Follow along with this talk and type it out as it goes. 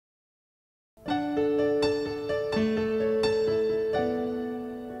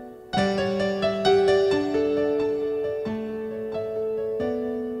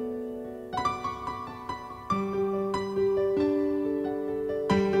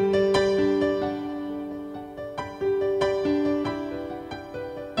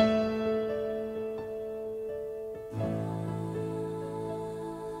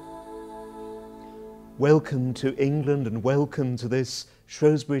Welcome to England and welcome to this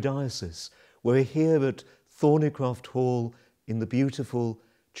Shrewsbury Diocese. We're here at Thornycroft Hall in the beautiful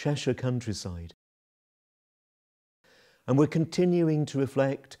Cheshire countryside. And we're continuing to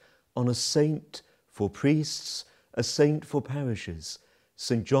reflect on a saint for priests, a saint for parishes,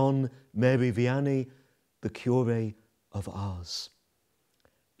 St. John Mary Vianney, the Curé of Ars.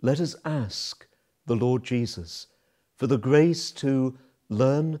 Let us ask the Lord Jesus for the grace to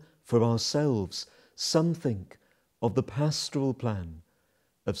learn for ourselves something of the pastoral plan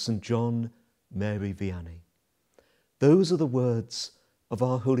of St. John Mary Vianney. Those are the words of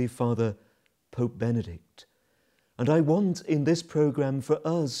our Holy Father, Pope Benedict. And I want in this programme for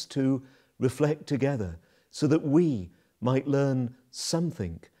us to reflect together so that we might learn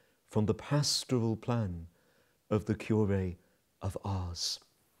something from the pastoral plan of the Curé of Ars.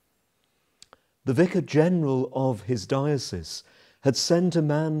 The Vicar General of his diocese had sent a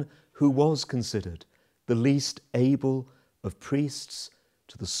man who was considered the least able of priests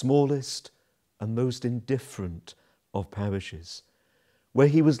to the smallest and most indifferent of parishes, where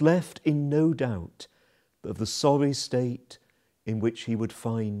he was left in no doubt of the sorry state in which he would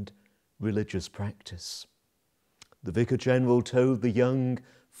find religious practice. The Vicar General told the young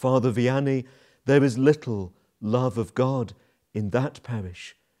Father Vianney, "There is little love of God in that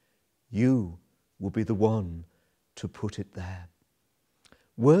parish. You will be the one to put it there."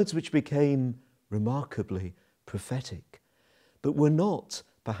 Words which became remarkably prophetic, but were not,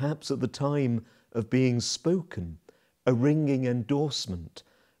 perhaps at the time of being spoken, a ringing endorsement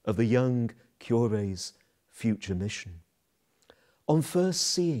of the young curé's future mission. On first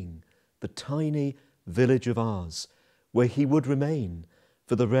seeing the tiny village of Ars, where he would remain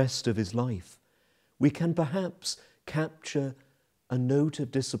for the rest of his life, we can perhaps capture a note of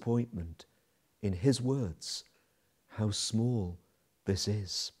disappointment in his words, "How small this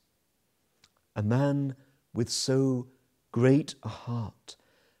is." A man with so great a heart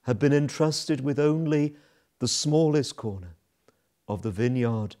had been entrusted with only the smallest corner of the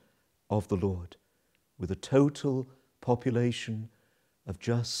vineyard of the Lord, with a total population of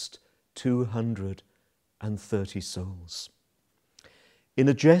just 230 souls. In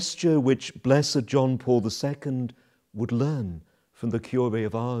a gesture which Blessed John Paul II would learn from the Curé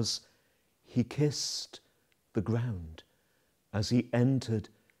of Ars, he kissed the ground as he entered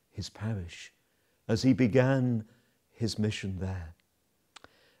his parish, as he began his mission there.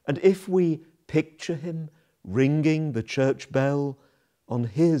 And if we picture him ringing the church bell on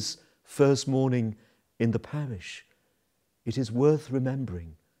his first morning in the parish, it is worth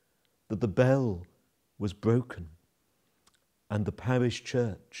remembering that the bell was broken and the parish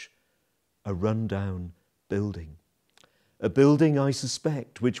church a run-down building. A building, I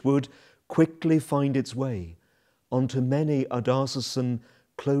suspect, which would quickly find its way onto many a diocesan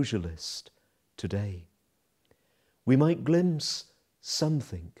closure list today. We might glimpse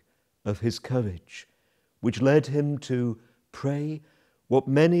something of his courage, which led him to pray what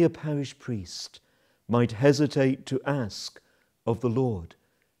many a parish priest might hesitate to ask of the Lord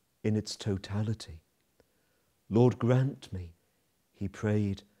in its totality. "Lord, grant me," he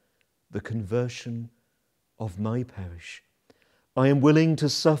prayed, "the conversion of my parish. I am willing to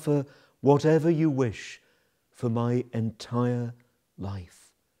suffer whatever you wish for my entire life,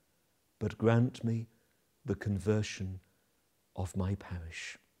 but grant me the conversion of my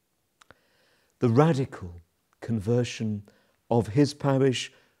parish." The radical conversion of his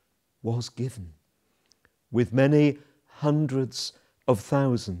parish was given, with many hundreds of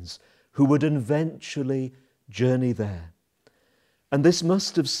thousands who would eventually journey there. And this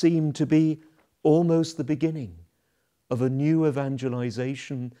must have seemed to be almost the beginning of a new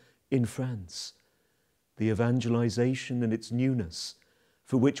evangelization in France, the evangelization in its newness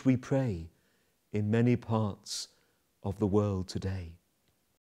for which we pray in many parts of the world today.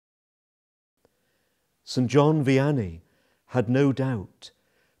 St. John Vianney had no doubt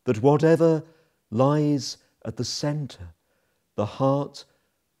that whatever lies at the centre, the heart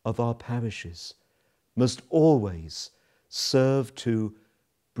of our parishes, must always serve to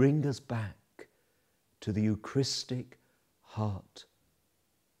bring us back to the Eucharistic heart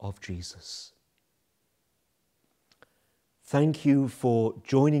of Jesus. Thank you for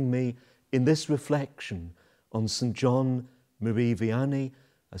joining me in this reflection on St. John Marie Vianney,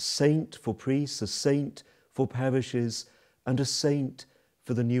 a saint for priests, a saint for parishes, and a saint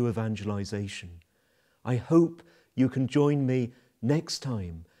for the new evangelization. I hope you can join me next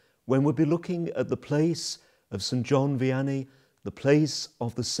time when we'll be looking at the place of St. John Vianney, the place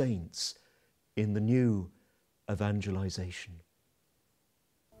of the saints in the new evangelization.